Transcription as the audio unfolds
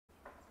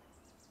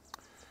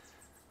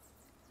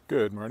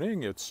Good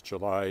morning, it's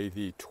July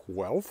the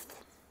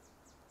 12th.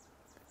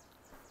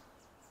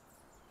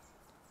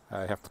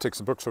 I have to take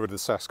some books over to the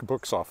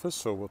SaskBooks office,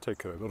 so we'll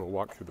take a little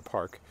walk through the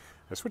park.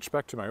 I switched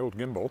back to my old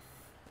gimbal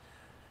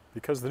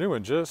because the new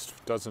one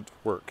just doesn't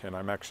work, and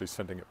I'm actually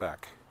sending it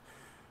back.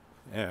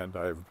 And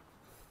I've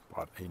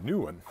bought a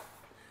new one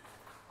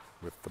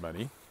with the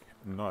money,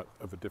 not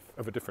of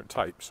a different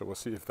type, so we'll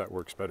see if that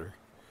works better.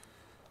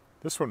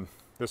 This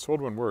old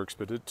one works,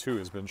 but it too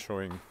has been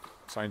showing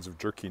signs of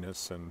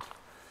jerkiness, and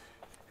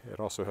it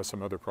also has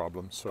some other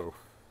problems, so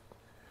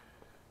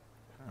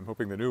I'm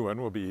hoping the new one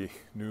will be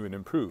new and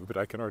improved, but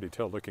I can already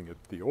tell looking at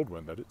the old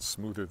one that it's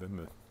smoother than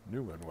the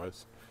new one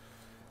was.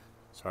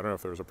 So I don't know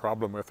if there was a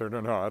problem with it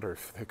or not, or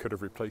if they could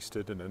have replaced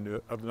it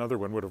and another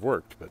one would have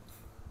worked, but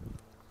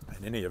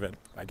in any event,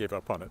 I gave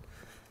up on it.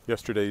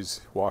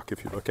 Yesterday's walk,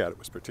 if you look at it,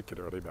 was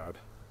particularly bad.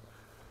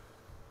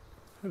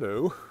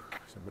 Hello,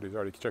 somebody's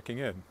already checking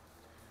in.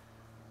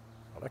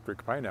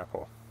 Electric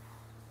pineapple.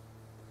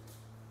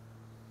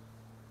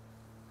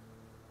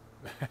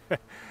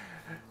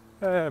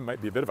 It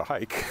might be a bit of a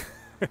hike.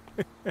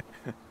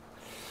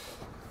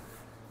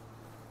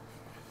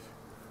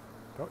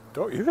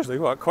 Don't usually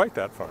walk quite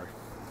that far.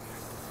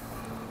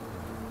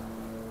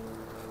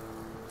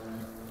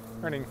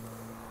 Morning.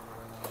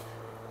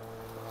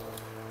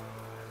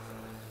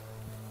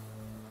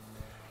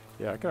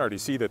 Yeah, I can already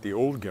see that the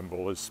old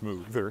gimbal is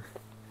smoother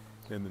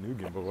than the new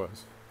gimbal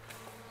was.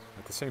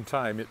 At the same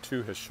time, it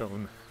too has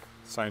shown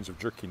signs of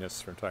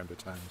jerkiness from time to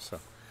time, so.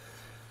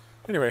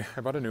 Anyway, I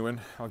bought a new one.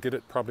 I'll get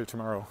it probably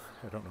tomorrow.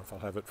 I don't know if I'll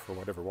have it for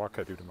whatever walk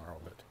I do tomorrow,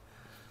 but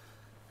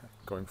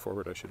going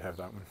forward I should have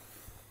that one.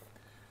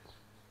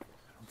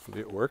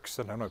 Hopefully it works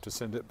and I don't have to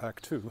send it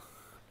back too.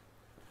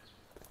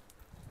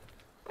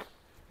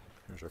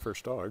 Here's our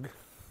first dog.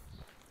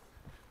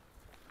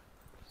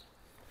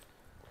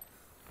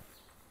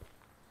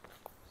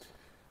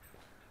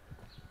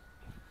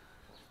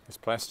 This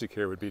plastic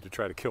here would be to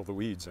try to kill the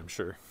weeds, I'm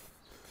sure.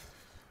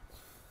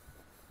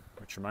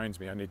 Which reminds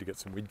me, I need to get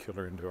some weed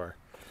killer into our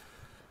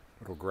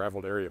little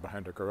graveled area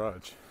behind our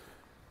garage.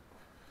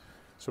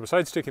 So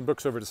besides taking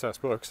books over to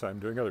SaskBooks, I'm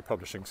doing other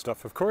publishing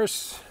stuff, of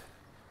course.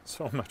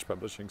 So much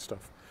publishing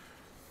stuff.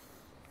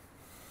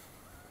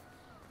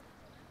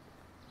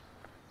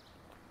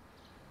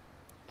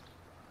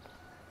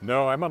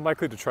 No, I'm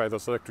unlikely to try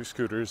those electric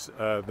scooters.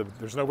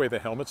 There's no way the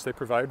helmets they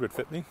provide would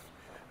fit me.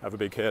 I have a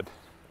big head.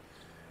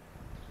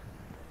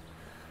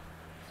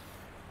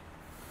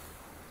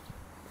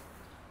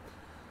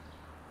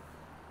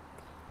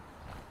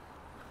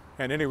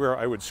 And anywhere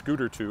I would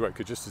scooter to, I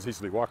could just as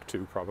easily walk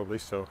to, probably,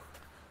 so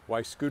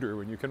why scooter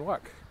when you can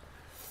walk?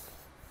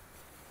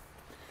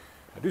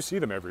 I do see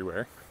them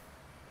everywhere.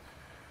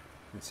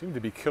 They seem to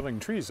be killing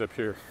trees up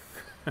here,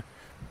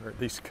 or at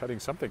least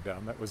cutting something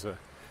down. That was a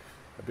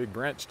big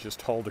branch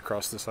just hauled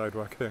across the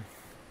sidewalk there.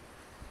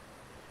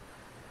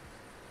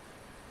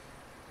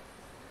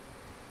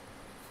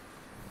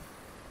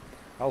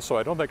 Also,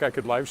 I don't think I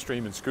could live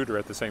stream and scooter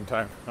at the same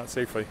time, not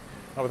safely,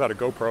 not without a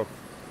GoPro.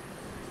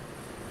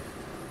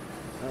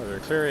 Oh, they're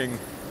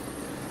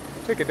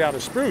taking down a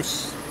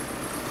spruce.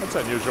 That's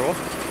unusual.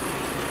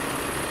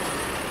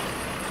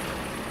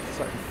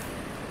 So,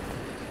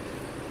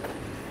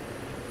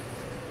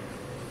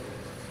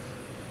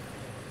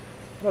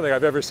 I don't think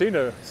I've ever seen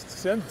them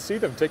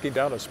taking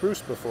down a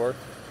spruce before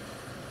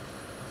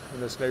in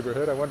this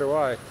neighborhood. I wonder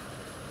why.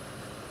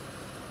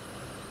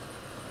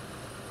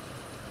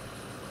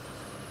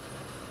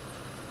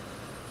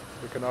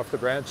 Picking off the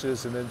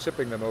branches and then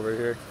chipping them over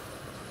here.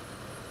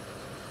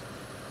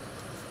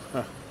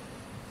 Huh.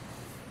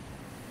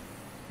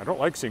 I don't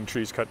like seeing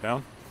trees cut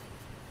down.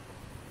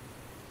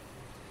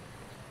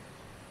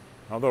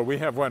 Although we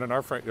have one in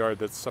our front yard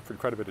that's suffered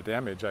quite a bit of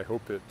damage. I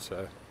hope it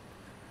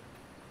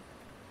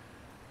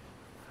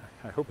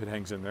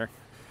hangs in there.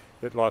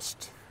 It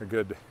lost a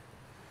good,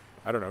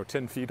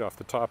 10 feet off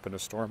the top in a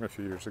storm a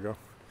few years ago.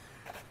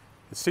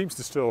 It seems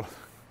to still,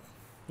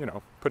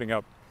 putting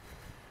out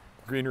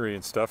greenery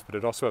and stuff, but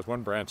it also has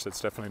one branch that's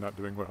definitely not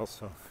doing well,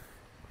 so.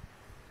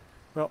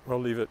 Well,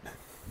 we'll leave it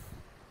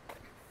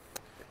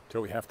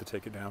until we have to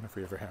take it down, if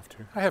we ever have to.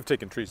 I have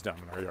taken trees down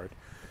in our yard.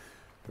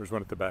 There was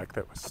one at the back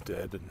that was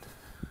dead, and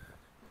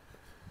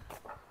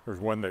there was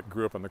one that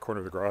grew up on the corner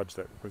of the garage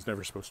that was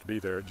never supposed to be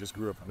there. It just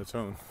grew up on its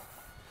own.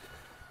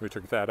 We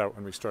took that out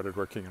when we started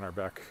working in our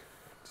back,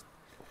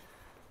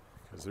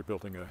 because they're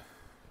building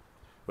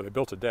they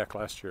built a deck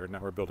last year, and now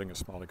we're building a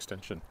small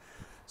extension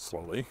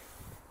slowly.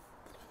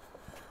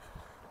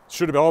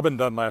 Should have all been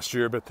done last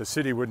year, but the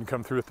city wouldn't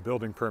come through with the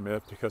building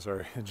permit because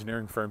our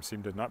engineering firm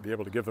seemed to not be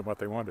able to give them what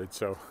they wanted,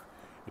 so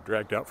it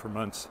dragged out for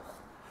months.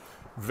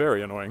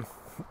 Very annoying.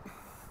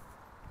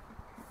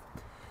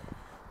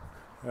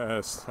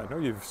 I know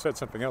you've said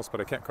something else, but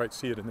I can't quite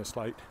see it in this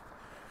light.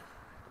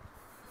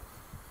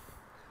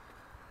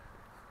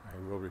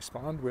 I will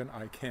respond when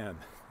I can.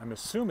 I'm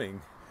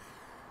assuming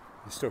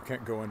you still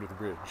can't go under the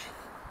bridge.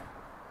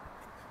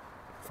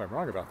 If I'm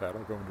wrong about that,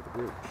 I'll go under the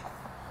bridge.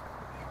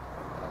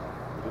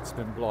 But it's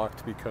been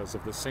blocked because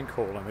of the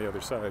sinkhole on the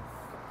other side.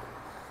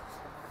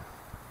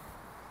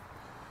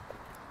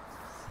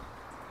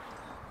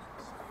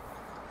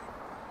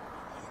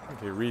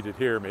 You read it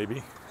here,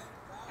 maybe.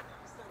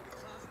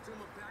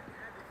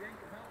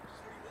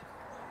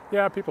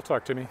 Yeah, people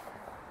talk to me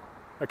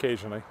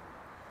occasionally.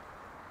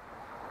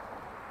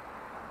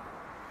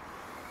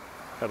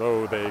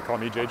 Hello, they call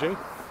me JJ.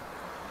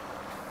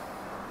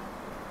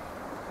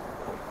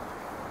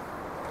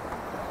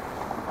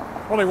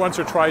 Only once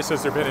or twice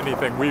has there been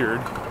anything weird.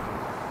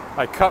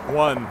 I cut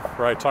one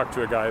where I talked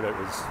to a guy that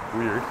was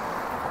weird.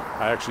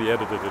 I actually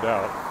edited it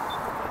out.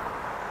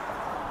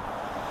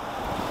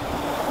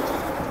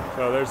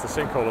 So there's the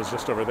sinkhole, is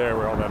just over there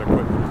where all that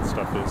equipment and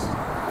stuff is.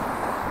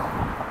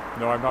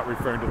 No, I'm not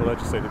referring to the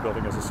legislative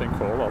building as a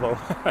sinkhole, although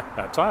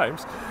at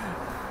times,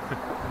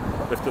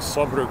 if the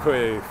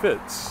sobriquet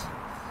fits.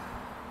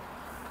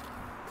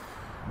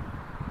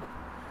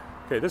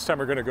 Okay, this time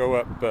we're going to go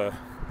up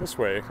this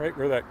way, right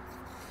where that...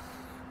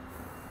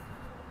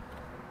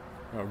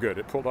 Oh good,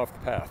 it pulled off the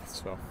path.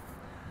 So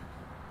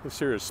this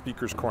here is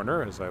Speaker's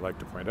Corner, as I like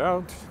to point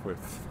out,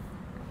 with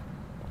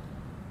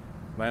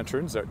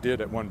lanterns that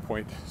did at one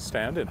point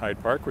stand in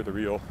Hyde Park where the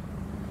real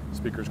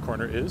Speaker's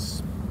Corner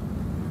is.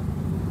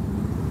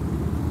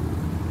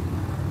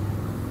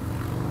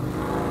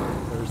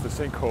 There's the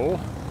sinkhole.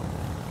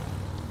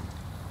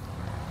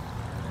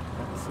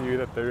 Can't see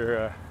that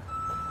they're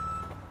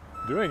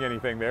doing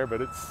anything there, but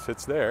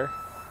it's there.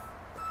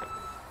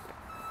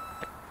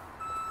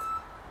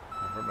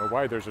 I don't know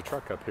why there's a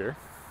truck up here.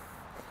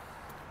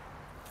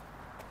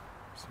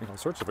 Seeing all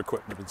sorts of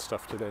equipment and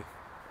stuff today.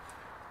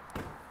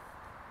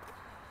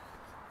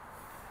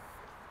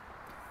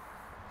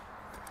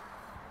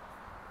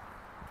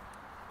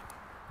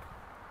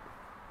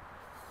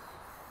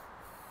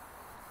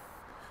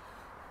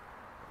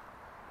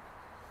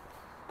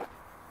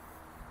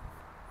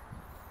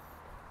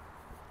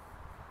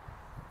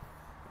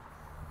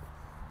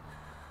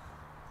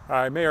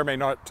 I may or may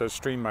not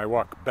stream my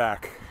walk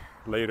back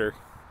later.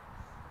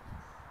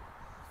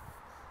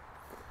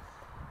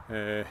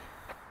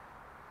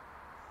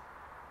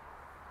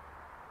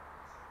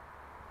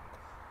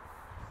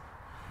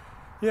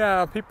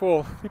 Yeah,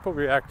 people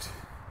react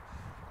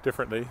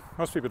differently.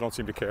 Most people don't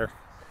seem to care.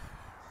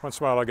 Once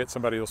in a while I'll get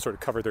somebody who'll sort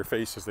of cover their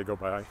face as they go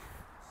by.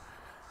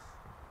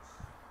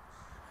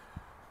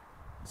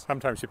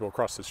 Sometimes people will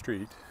cross the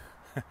street.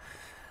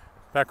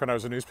 Back when I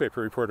was a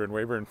newspaper reporter in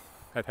Weyburn,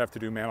 I'd have to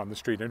do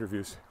man-on-the-street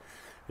interviews,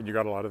 and you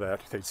got a lot of that.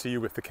 They'd see you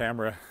with the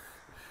camera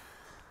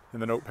and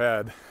the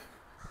notepad,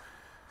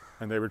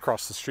 and they would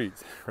cross the street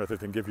rather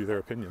than give you their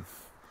opinion.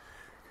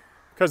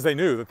 Because they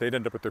knew that they'd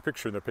end up with their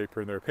picture in the paper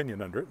and their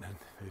opinion under it, and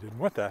they didn't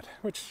want that,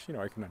 which, you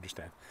know, I can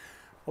understand.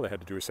 All they had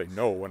to do was say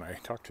no when I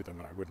talked to them,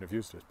 and I wouldn't have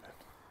used it. But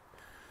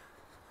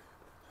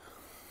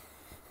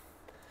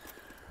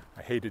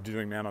I hated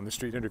doing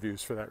man-on-the-street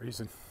interviews for that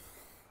reason.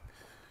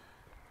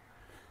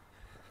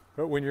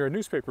 But when you're a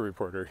newspaper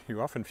reporter,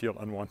 you often feel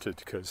unwanted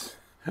because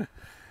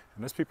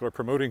unless people are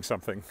promoting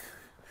something,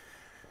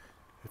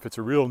 if it's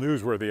a real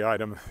newsworthy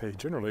item, they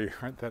generally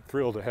aren't that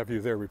thrilled to have you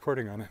there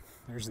reporting on it.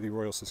 There's the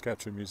Royal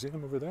Saskatchewan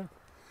Museum over there.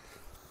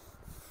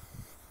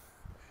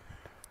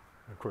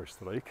 Of course,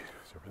 the lake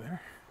is over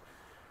there.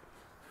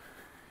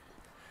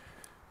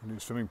 The new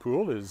swimming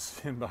pool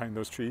is in behind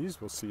those trees.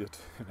 We'll see it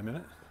in a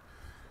minute.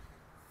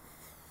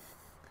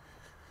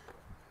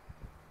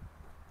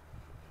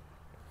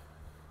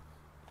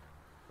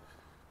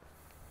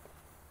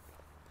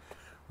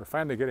 We're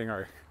finally getting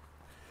our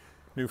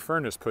new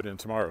furnace put in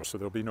tomorrow, so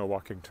there'll be no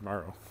walking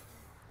tomorrow.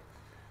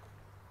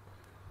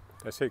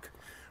 I say,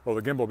 well,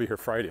 the gimbal will be here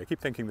Friday. I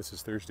keep thinking this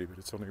is Thursday, but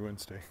it's only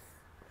Wednesday.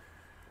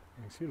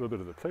 You can see a little bit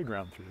of the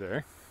playground through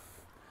there.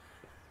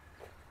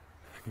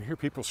 I can hear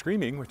people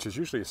screaming, which is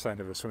usually a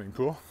sign of a swimming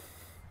pool.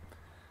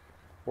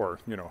 Or,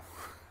 you know,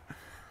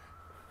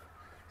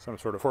 some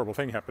sort of horrible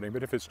thing happening.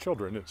 But if it's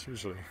children, it's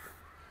usually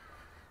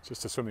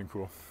just a swimming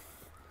pool.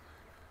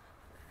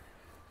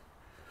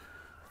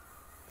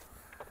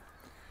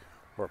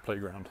 Or a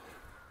playground.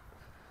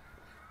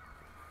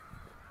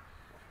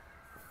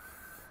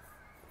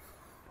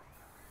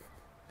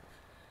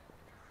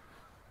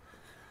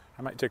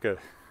 I might take a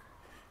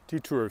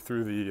detour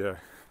through the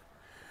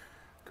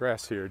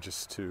grass here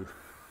just to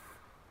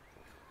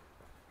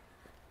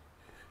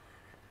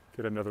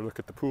get another look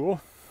at the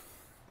pool.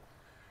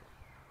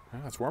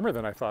 Well, it's warmer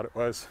than I thought it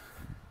was.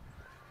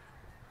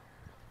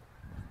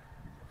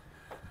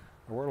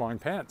 I wore long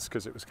pants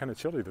because it was kind of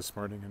chilly this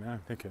morning, and now I'm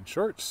thinking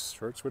shorts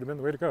would have been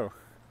the way to go.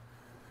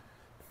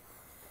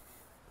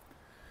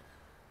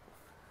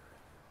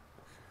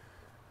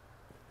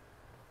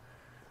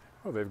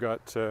 Oh, they've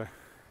got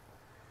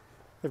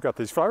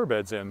these flower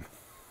beds in.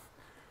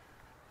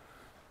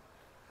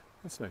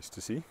 That's nice to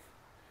see.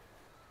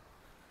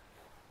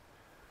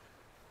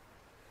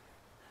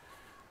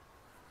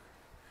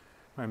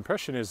 My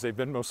impression is they've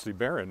been mostly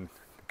barren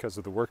because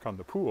of the work on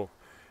the pool.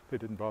 They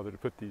didn't bother to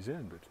put these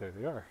in, but there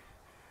they are.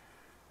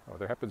 Oh,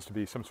 there happens to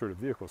be some sort of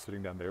vehicle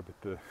sitting down there,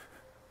 but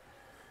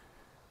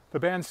the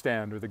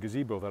bandstand or the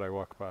gazebo that I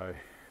walk by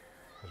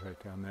is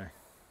right down there.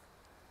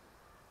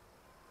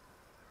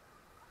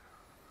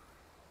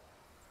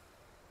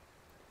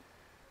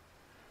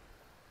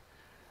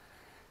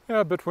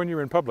 Yeah, but when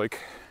you're in public,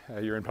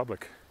 you're in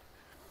public.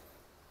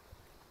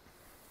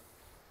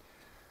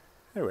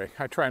 Anyway,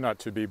 I try not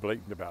to be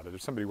blatant about it.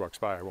 If somebody walks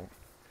by, I won't.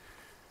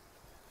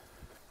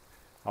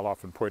 I'll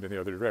often point in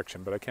the other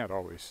direction, but I can't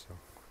always. So.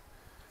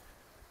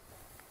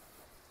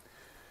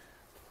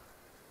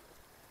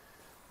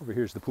 Over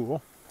here's the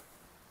pool.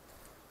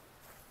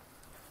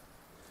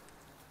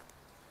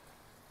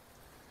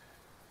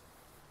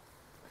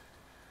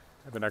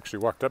 I haven't actually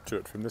walked up to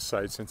it from this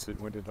side since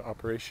it went into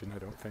operation, I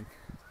don't think.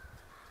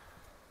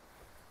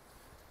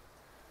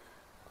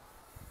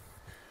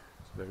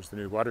 So there's the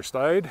new water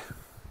slide.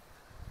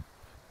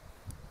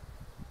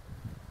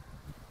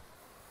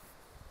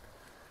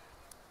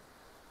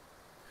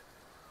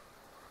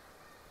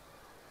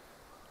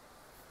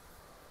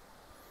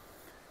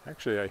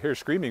 Actually, I hear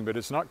screaming, but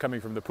it's not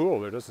coming from the pool.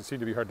 There doesn't seem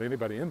to be hardly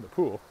anybody in the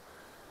pool.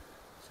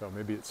 So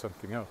maybe it's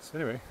something else.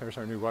 Anyway, there's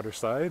our new water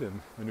slide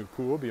and the new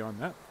pool beyond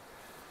that.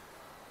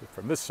 But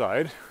from this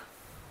side,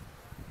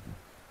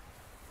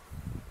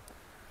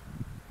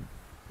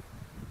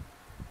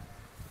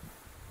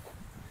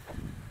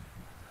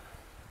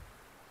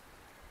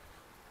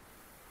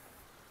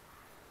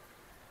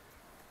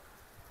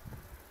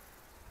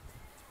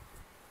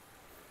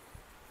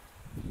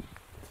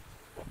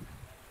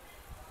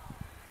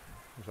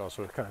 there's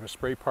also kind of a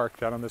spray park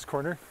down on this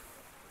corner.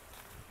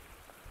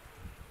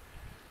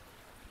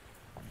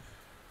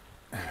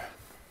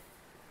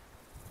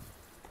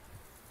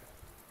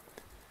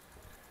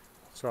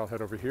 So I'll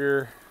head over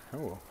here.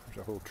 Oh, there's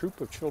a whole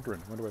troop of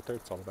children. I wonder what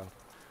that's all about.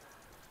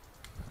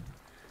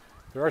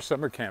 There are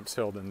summer camps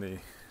held in the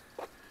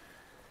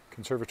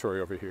conservatory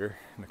over here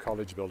in the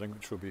college building,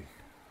 which we'll be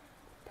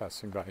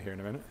passing by here in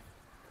a minute,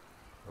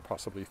 or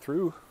possibly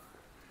through.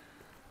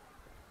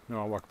 No,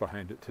 I'll walk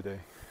behind it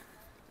today.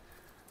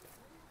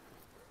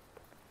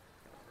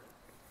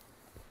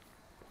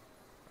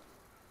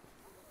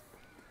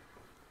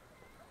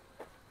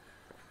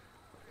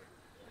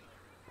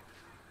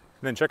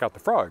 And then check out the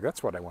frog.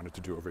 That's what I wanted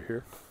to do over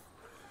here.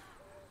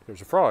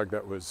 There's a frog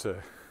that was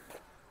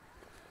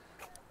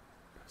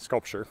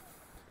sculpture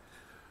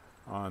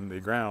on the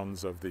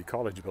grounds of the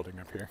college building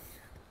up here,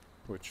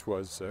 which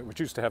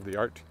used to have the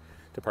art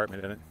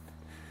department in it.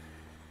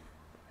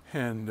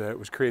 And it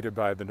was created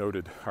by the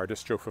noted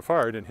artist Joe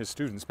Fafard and his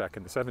students back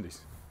in the 70s.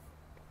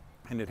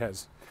 And it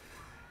has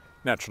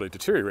naturally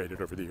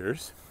deteriorated over the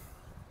years.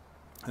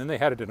 And they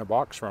had it in a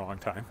box for a long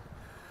time.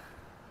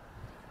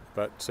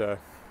 But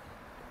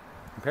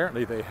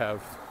apparently they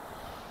have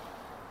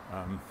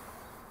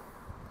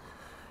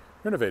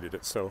renovated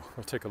it, so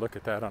we'll take a look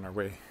at that on our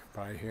way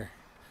by here.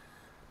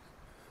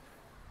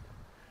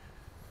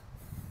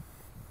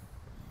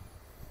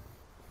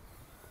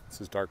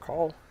 This is Dark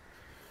Hall.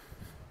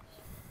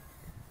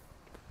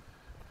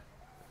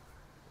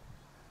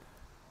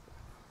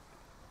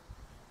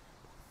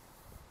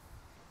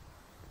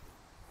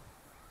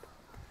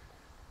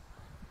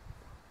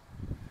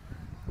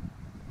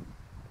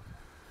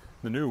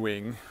 The new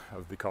wing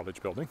of the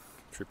college building,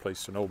 which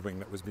replaced an old wing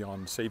that was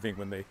beyond saving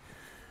when they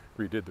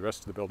redid the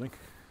rest of the building.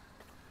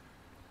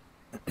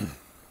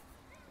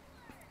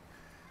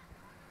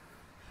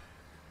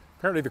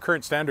 Apparently the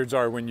current standards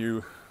are when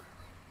you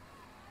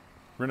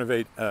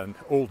renovate an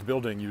old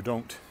building, you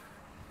don't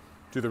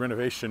do the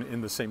renovation in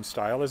the same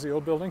style as the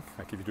old building,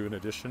 like if you do an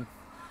addition,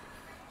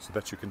 so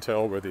that you can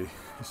tell where the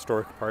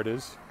historic part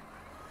is.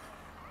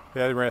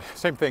 Yeah,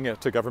 same thing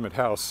at Government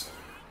House,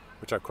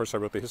 which of course I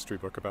wrote the history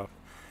book about.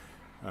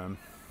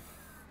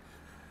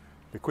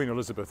 The Queen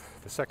Elizabeth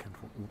II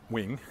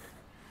wing,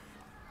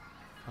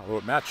 although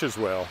it matches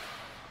well,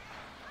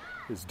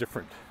 is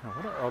different. Now,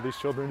 what are all these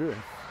children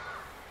doing?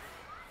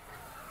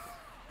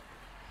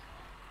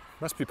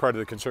 Must be part of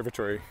the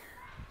conservatory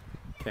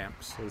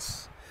camps.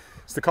 It's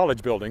the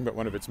college building, but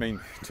one of its main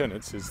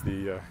tenants is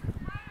the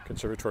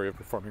Conservatory of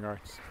Performing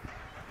Arts.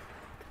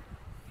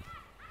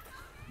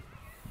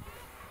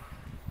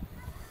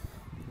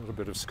 A little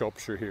bit of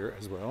sculpture here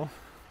as well,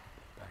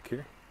 back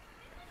here.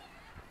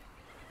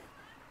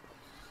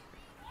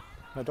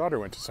 My daughter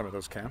went to some of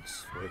those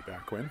camps way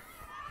back when.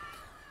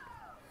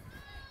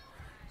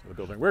 So the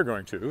building we're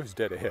going to is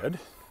dead ahead.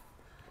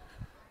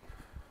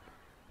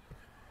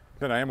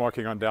 Then I am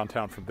walking on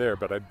downtown from there,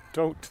 but I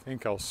don't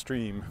think I'll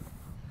stream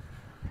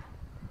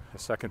the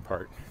second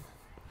part.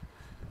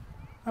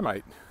 I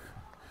might.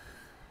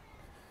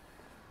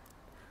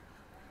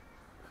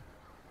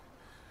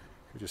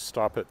 You just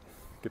stop it,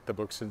 get the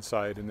books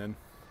inside, and then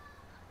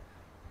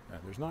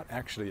there's not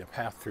actually a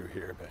path through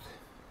here, but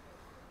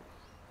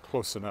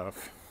close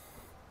enough.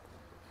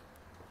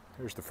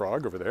 There's the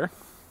frog over there.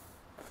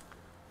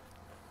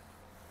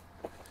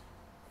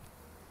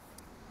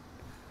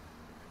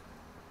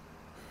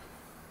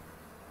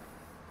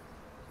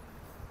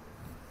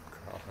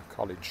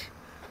 College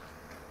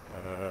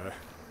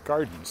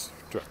gardens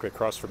directly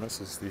across from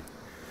us is the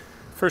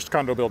first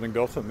condo building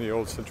built on the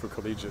old Central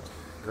Collegiate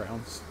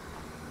grounds.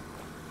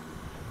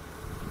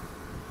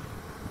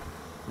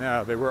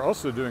 Now, they were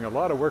also doing a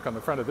lot of work on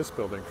the front of this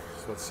building,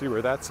 so let's see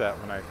where that's at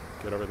when I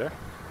get over there.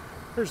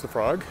 Here's the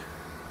frog.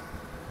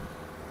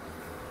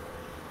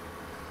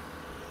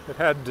 it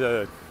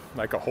had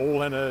like a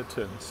hole in it,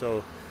 and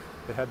so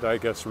they had to, I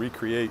guess,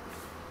 recreate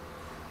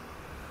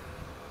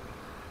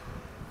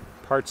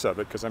parts of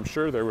it, because I'm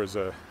sure there was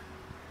a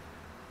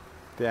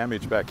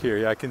damage back here.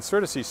 Yeah, I can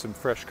sort of see some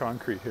fresh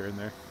concrete here and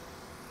there.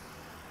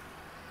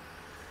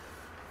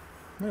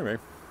 Anyway,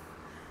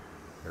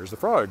 there's the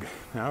frog,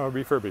 now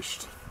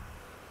refurbished.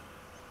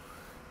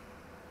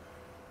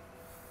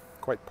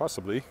 Quite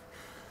possibly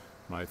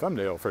my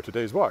thumbnail for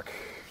today's walk.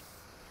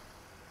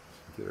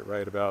 Get it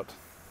right about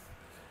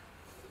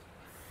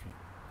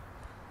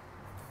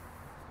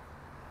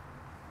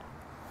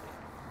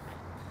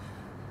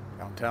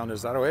downtown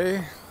is that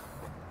way.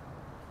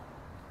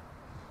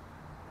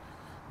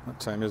 What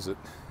time is it?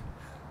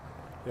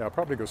 Yeah, I'll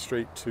probably go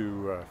straight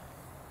to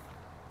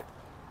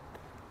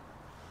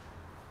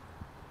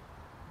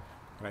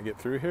can I get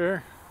through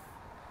here?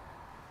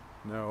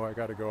 No, I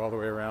got to go all the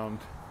way around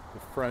the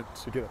front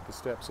to get up the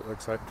steps, it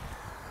looks like.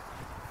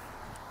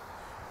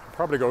 I'll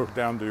probably go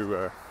down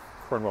to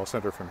Cornwall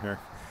Centre from here.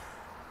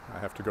 I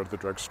have to go to the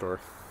drugstore.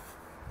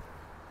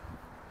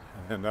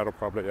 And that'll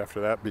probably, after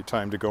that, be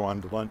time to go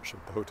on to lunch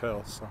at the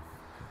hotel. So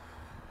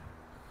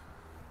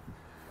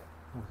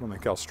I don't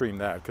think I'll stream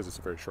that because it's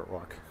a very short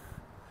walk.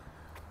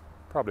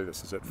 Probably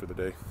this is it for the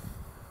day.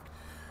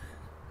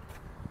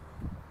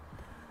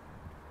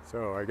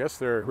 So I guess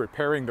they're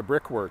repairing the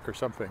brickwork or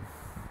something.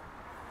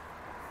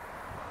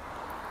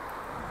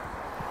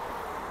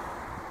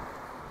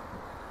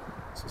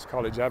 This is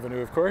College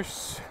Avenue, of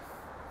course.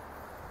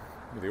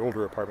 The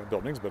older apartment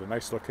buildings, but a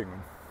nice looking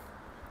one.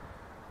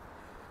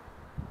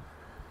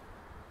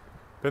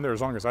 Been there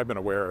as long as I've been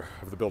aware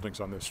of the buildings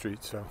on this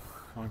street, so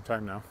a long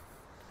time now.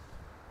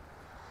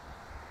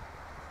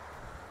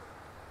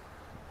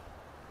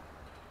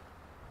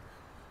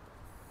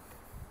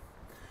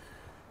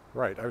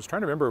 Right, I was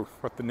trying to remember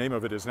what the name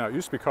of it is now. It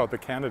used to be called the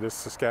Canada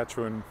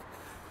Saskatchewan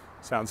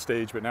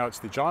Soundstage, but now it's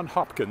the John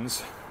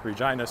Hopkins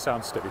Regina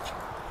Soundstage.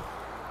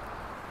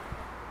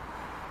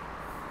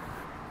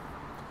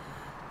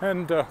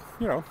 And,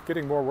 you know,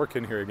 getting more work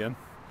in here again.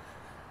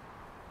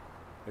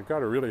 They've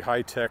got a really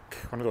high-tech,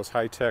 one of those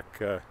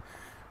high-tech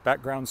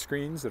background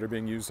screens that are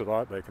being used a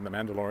lot, like in The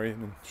Mandalorian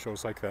and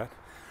shows like that,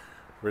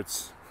 where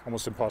it's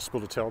almost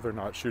impossible to tell they're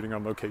not shooting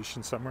on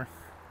location somewhere.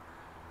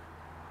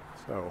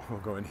 So we'll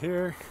go in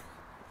here.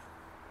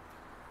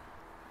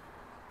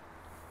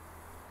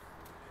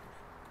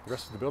 The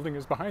rest of the building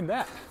is behind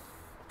that.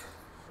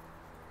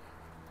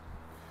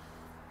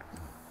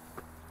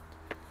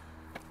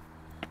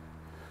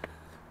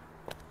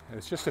 And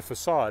it's just a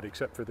facade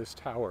except for this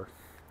tower.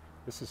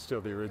 This is still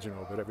the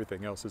original, but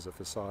everything else is a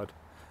facade.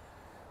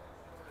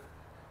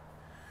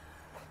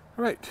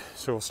 All right,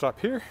 so we'll stop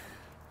here.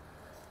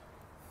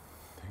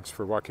 Thanks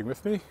for walking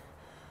with me.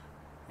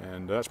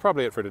 And that's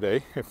probably it for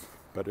today.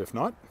 But if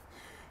not,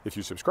 if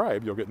you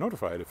subscribe, you'll get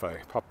notified if I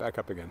pop back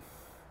up again.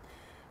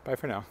 Bye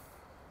for now.